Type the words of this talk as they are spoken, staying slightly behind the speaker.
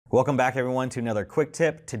Welcome back everyone to another quick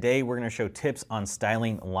tip. Today we're going to show tips on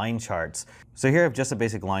styling line charts. So here I have just a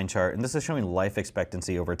basic line chart, and this is showing life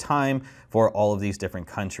expectancy over time for all of these different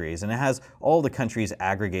countries. And it has all the countries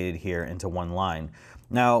aggregated here into one line.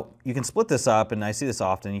 Now you can split this up, and I see this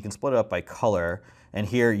often, you can split it up by color, and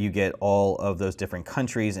here you get all of those different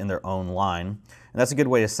countries in their own line. And that's a good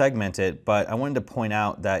way to segment it, but I wanted to point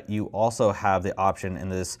out that you also have the option in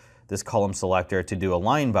this column selector to do a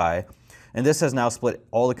line by. And this has now split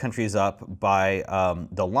all the countries up by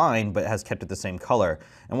the line, but has kept it the same color.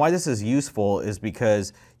 And why this is useful is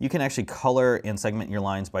because you can actually color and segment your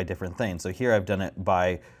lines by different things. So here I've done it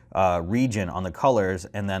by region on the colors,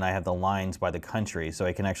 and then I have the lines by the country. So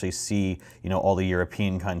I can actually see, all the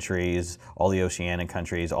European countries, all the Oceanic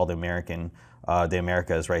countries, all the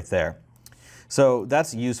Americas right there. So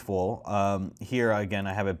that's useful. Here again,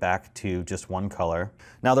 I have it back to just one color.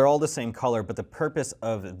 Now they're all the same color, but the purpose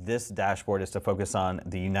of this dashboard is to focus on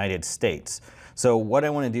the United States. So what I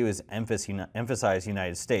want to do is emphasize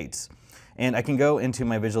United States. And I can go into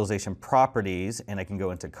my visualization properties and I can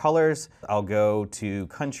go into colors. I'll go to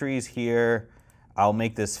countries here. I'll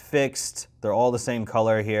make this fixed. They're all the same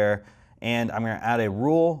color here. And I'm going to add a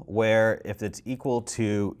rule where if it's equal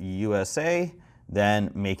to USA,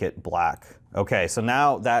 then make it black. Okay, so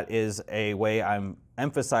now that is a way I'm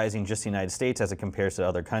emphasizing just the United States as it compares to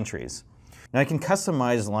other countries. Now I can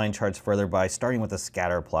customize line charts further by starting with a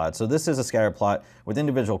scatter plot. So this is a scatter plot with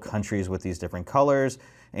individual countries with these different colors,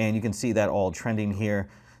 and you can see that all trending here.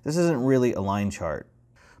 This isn't really a line chart.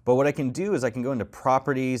 But what I can do is I can go into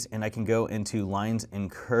properties and I can go into lines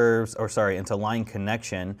and curves, into line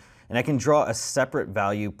connection, and I can draw a separate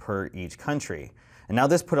value per each country. And now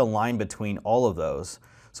this put a line between all of those.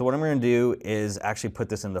 So what I'm going to do is actually put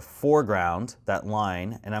this in the foreground, that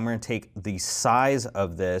line, and I'm going to take the size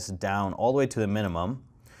of this down all the way to the minimum.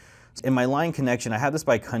 In my line connection, I have this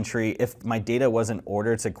by country. If my data wasn't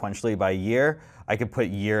ordered sequentially by year, I could put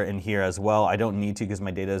year in here as well. I don't need to because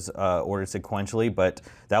my data is ordered sequentially, but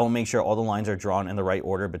that will make sure all the lines are drawn in the right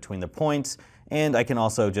order between the points, and I can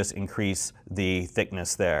also just increase the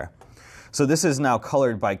thickness there. So this is now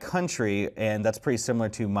colored by country, and that's pretty similar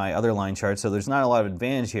to my other line chart, so there's not a lot of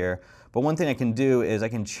advantage here. But one thing I can do is I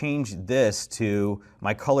can change this to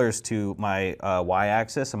my colors to my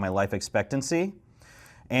y-axis and my life expectancy.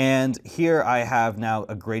 And here I have now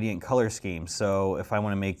a gradient color scheme. So if I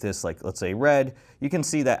want to make this like, let's say red, you can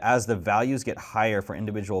see that as the values get higher for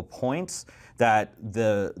individual points, that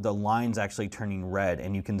the line's actually turning red,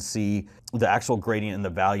 and you can see the actual gradient and the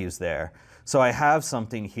values there. So I have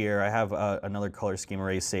something here. I have another color scheme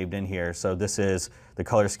already saved in here. So this is the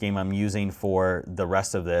color scheme I'm using for the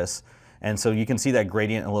rest of this. And so you can see that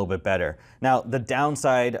gradient a little bit better. Now, the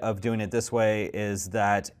downside of doing it this way is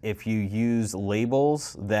that if you use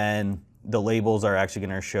labels, then the labels are actually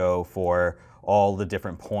going to show for all the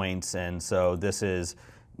different points. And so this is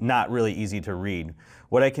not really easy to read.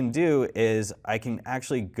 What I can do is I can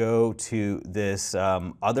actually go to this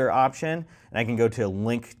other option, and I can go to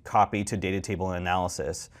link copy to data table and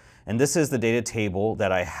analysis. And this is the data table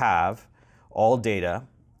that I have, all data,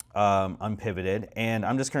 unpivoted, and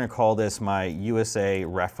I'm just going to call this my USA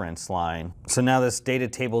reference line. So now this data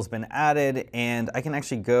table has been added, and I can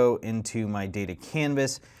actually go into my data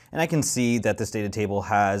canvas, and I can see that this data table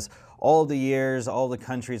has all the years, all the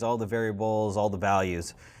countries, all the variables, all the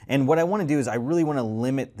values. And what I want to do is I really want to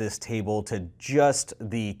limit this table to just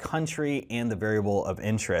the country and the variable of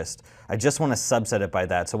interest. I just want to subset it by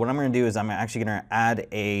that. So what I'm going to do is I'm actually going to add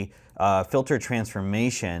a filter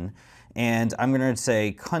transformation, and I'm going to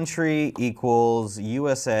say country equals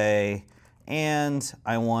USA, and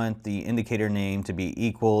I want the indicator name to be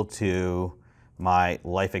equal to my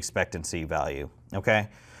life expectancy value. Okay,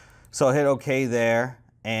 so I'll hit OK there.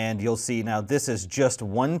 And you'll see now this is just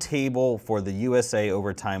one table for the USA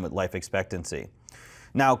over time with life expectancy.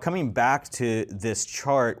 Now coming back to this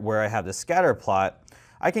chart where I have the scatter plot,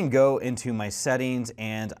 I can go into my settings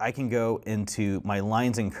and I can go into my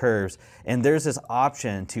lines and curves, and there's this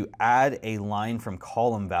option to add a line from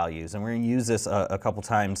column values, and we're going to use this a couple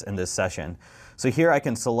times in this session. So here I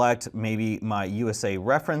can select maybe my USA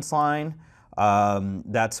reference line.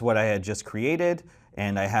 That's what I had just created.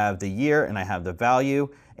 And I have the year and I have the value,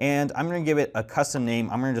 and I'm going to give it a custom name.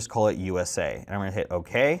 I'm going to just call it USA, and I'm going to hit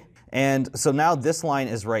OK. And so now this line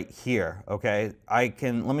is right here. Okay,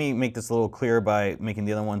 let me make this a little clearer by making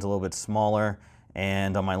the other ones a little bit smaller,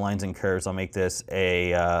 and on my lines and curves I'll make this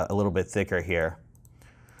a little bit thicker here.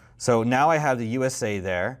 So now I have the USA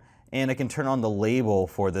there, and I can turn on the label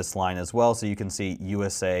for this line as well, so you can see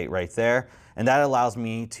USA right there. And that allows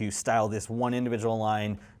me to style this one individual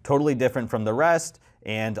line totally different from the rest,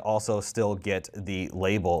 and also still get the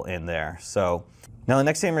label in there. So now the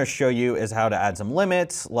next thing I'm going to show you is how to add some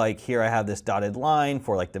limits. Like here I have this dotted line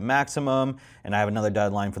for like the maximum, and I have another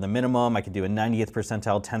dotted line for the minimum. I could do a 90th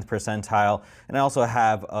percentile, 10th percentile, and I also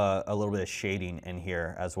have a little bit of shading in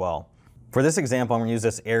here as well. For this example, I'm going to use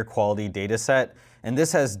this air quality data set, and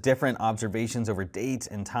this has different observations over dates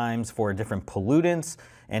and times for different pollutants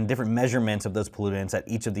and different measurements of those pollutants at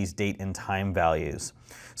each of these date and time values.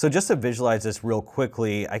 So just to visualize this real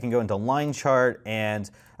quickly, I can go into line chart, and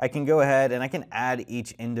I can go ahead and I can add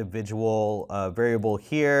each individual variable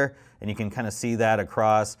here, and you can kind of see that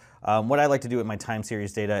across. What I like to do with my time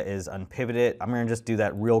series data is unpivot it. I'm going to just do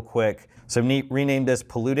that real quick. So rename this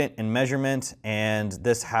pollutant and measurement, and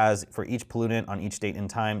this has for each pollutant on each date and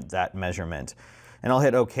time that measurement. And I'll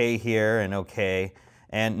hit OK here and OK.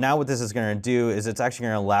 And now what this is going to do is it's actually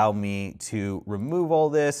going to allow me to remove all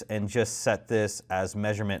this and just set this as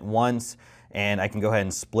measurement once. And I can go ahead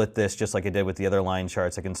and split this just like I did with the other line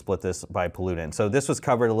charts. I can split this by pollutant. So this was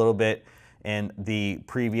covered a little bit in the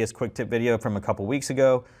previous quick tip video from a couple weeks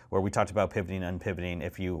ago, where we talked about pivoting and unpivoting,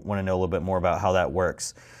 if you want to know a little bit more about how that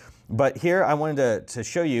works. But here I wanted to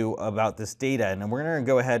show you about this data, and we're going to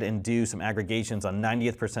go ahead and do some aggregations on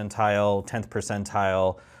 90th percentile, 10th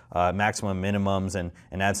percentile, maximum minimums, and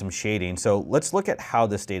add some shading. So let's look at how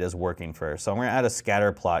this data is working first. So I'm going to add a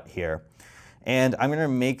scatter plot here, and I'm going to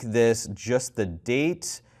make this just the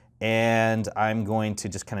date, and I'm going to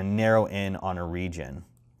just kind of narrow in on a region.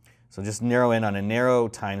 So just narrow in on a narrow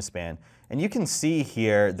time span. And you can see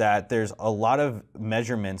here that there's a lot of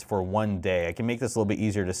measurements for one day. I can make this a little bit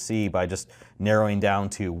easier to see by just narrowing down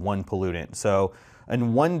to one pollutant. So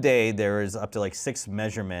in one day, there is up to like 6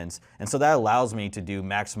 measurements. And so that allows me to do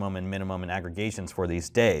maximum and minimum and aggregations for these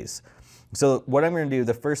days. So what I'm going to do,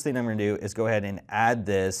 the first thing I'm going to do is go ahead and add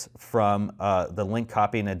this from the link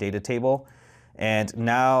copy in a data table. And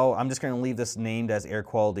now I'm just going to leave this named as air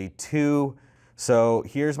quality 2. So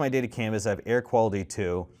here's my data canvas. I have air quality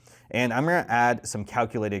 2. And I'm going to add some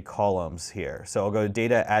calculated columns here. So I'll go to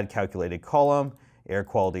data, add calculated column, air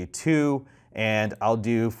quality 2, and I'll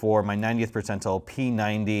do for my 90th percentile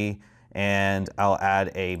P90, and I'll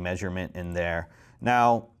add a measurement in there.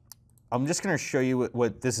 Now, I'm just going to show you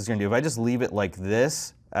what this is going to do. If I just leave it like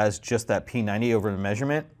this as just that P90 over the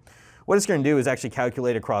measurement, what it's going to do is actually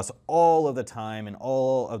calculate across all of the time and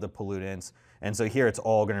all of the pollutants. And so here it's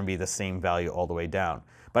all going to be the same value all the way down.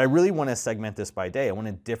 But I really want to segment this by day. I want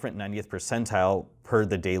a different 90th percentile per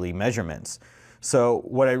the daily measurements. So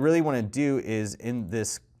what I really want to do is in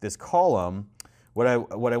this column, what I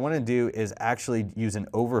want to do is actually use an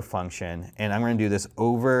over function, and I'm going to do this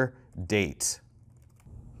over date.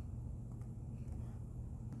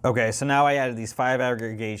 Okay, so now I added these 5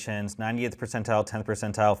 aggregations: 90th percentile, 10th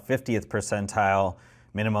percentile, 50th percentile,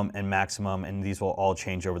 minimum and maximum, and these will all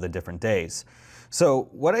change over the different days. So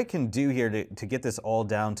what I can do here to get this all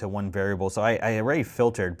down to one variable, so I already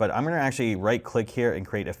filtered, but I'm going to actually right click here and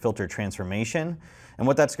create a filter transformation. And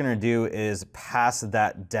what that's going to do is pass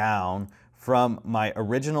that down from my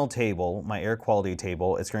original table, my air quality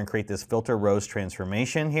table. It's going to create this filter rows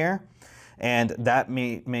transformation here. And that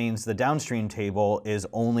means the downstream table is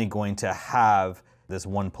only going to have this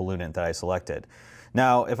one pollutant that I selected.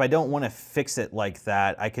 Now, if I don't want to fix it like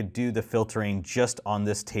that, I could do the filtering just on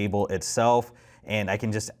this table itself, and I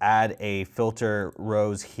can just add a filter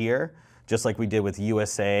rows here, just like we did with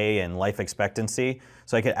USA and life expectancy.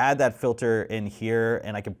 So I could add that filter in here,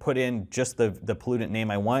 and I can put in just the pollutant name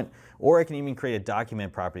I want, or I can even create a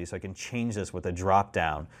document property so I can change this with a drop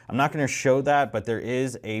down. I'm not going to show that, but there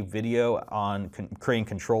is a video on creating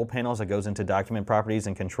control panels that goes into document properties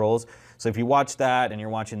and controls. So if you watch that and you're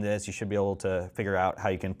watching this, you should be able to figure out how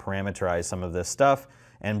you can parameterize some of this stuff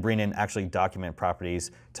and bring in actually document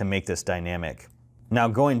properties to make this dynamic. Now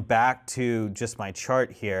going back to just my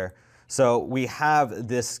chart here, so we have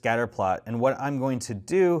this scatter plot, and what I'm going to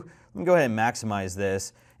do, let me go ahead and maximize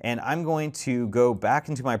this, and I'm going to go back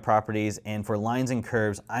into my properties, and for lines and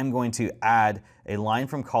curves, I'm going to add a line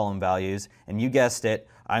from column values, and you guessed it,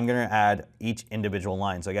 I'm going to add each individual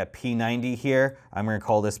line. So I got P90 here, I'm going to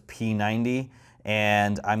call this P90,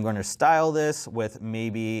 and I'm going to style this with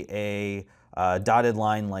maybe a dotted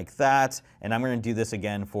line like that, and I'm going to do this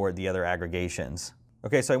again for the other aggregations.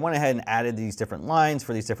 Okay, so I went ahead and added these different lines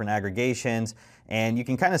for these different aggregations, and you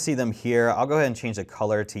can kind of see them here. I'll go ahead and change the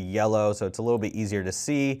color to yellow so it's a little bit easier to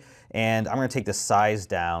see, and I'm going to take the size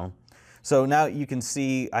down. So now you can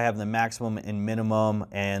see I have the maximum and minimum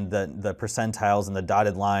and the percentiles and the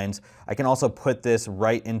dotted lines. I can also put this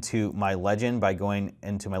right into my legend by going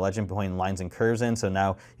into my legend, putting lines and curves in. So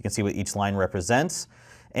now you can see what each line represents.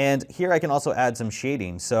 And here I can also add some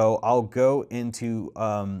shading. So I'll go into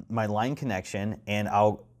my line connection and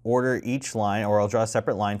I'll order each line, or I'll draw a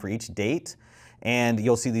separate line for each date. And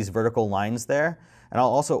you'll see these vertical lines there. And I'll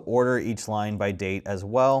also order each line by date as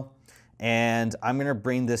well. And I'm gonna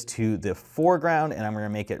bring this to the foreground and I'm gonna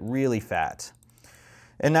make it really fat.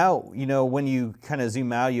 And now, you know, when you kind of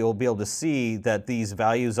zoom out, you'll be able to see that these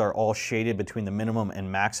values are all shaded between the minimum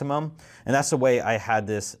and maximum. And that's the way I had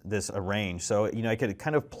this arranged. So, you know, I could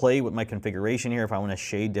kind of play with my configuration here if I want to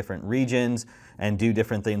shade different regions and do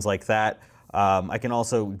different things like that. I can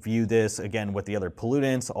also view this again with the other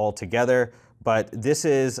pollutants all together. But this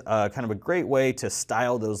is kind of a great way to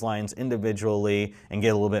style those lines individually and get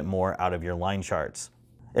a little bit more out of your line charts.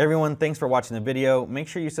 Everyone, thanks for watching the video. Make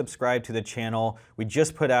sure you subscribe to the channel. We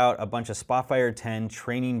just put out a bunch of Spotfire 10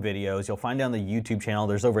 training videos. You'll find it on the YouTube channel.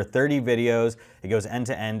 There's over 30 videos. It goes end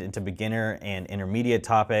to end into beginner and intermediate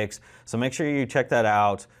topics. So make sure you check that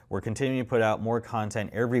out. We're continuing to put out more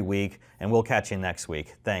content every week, and we'll catch you next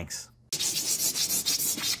week. Thanks.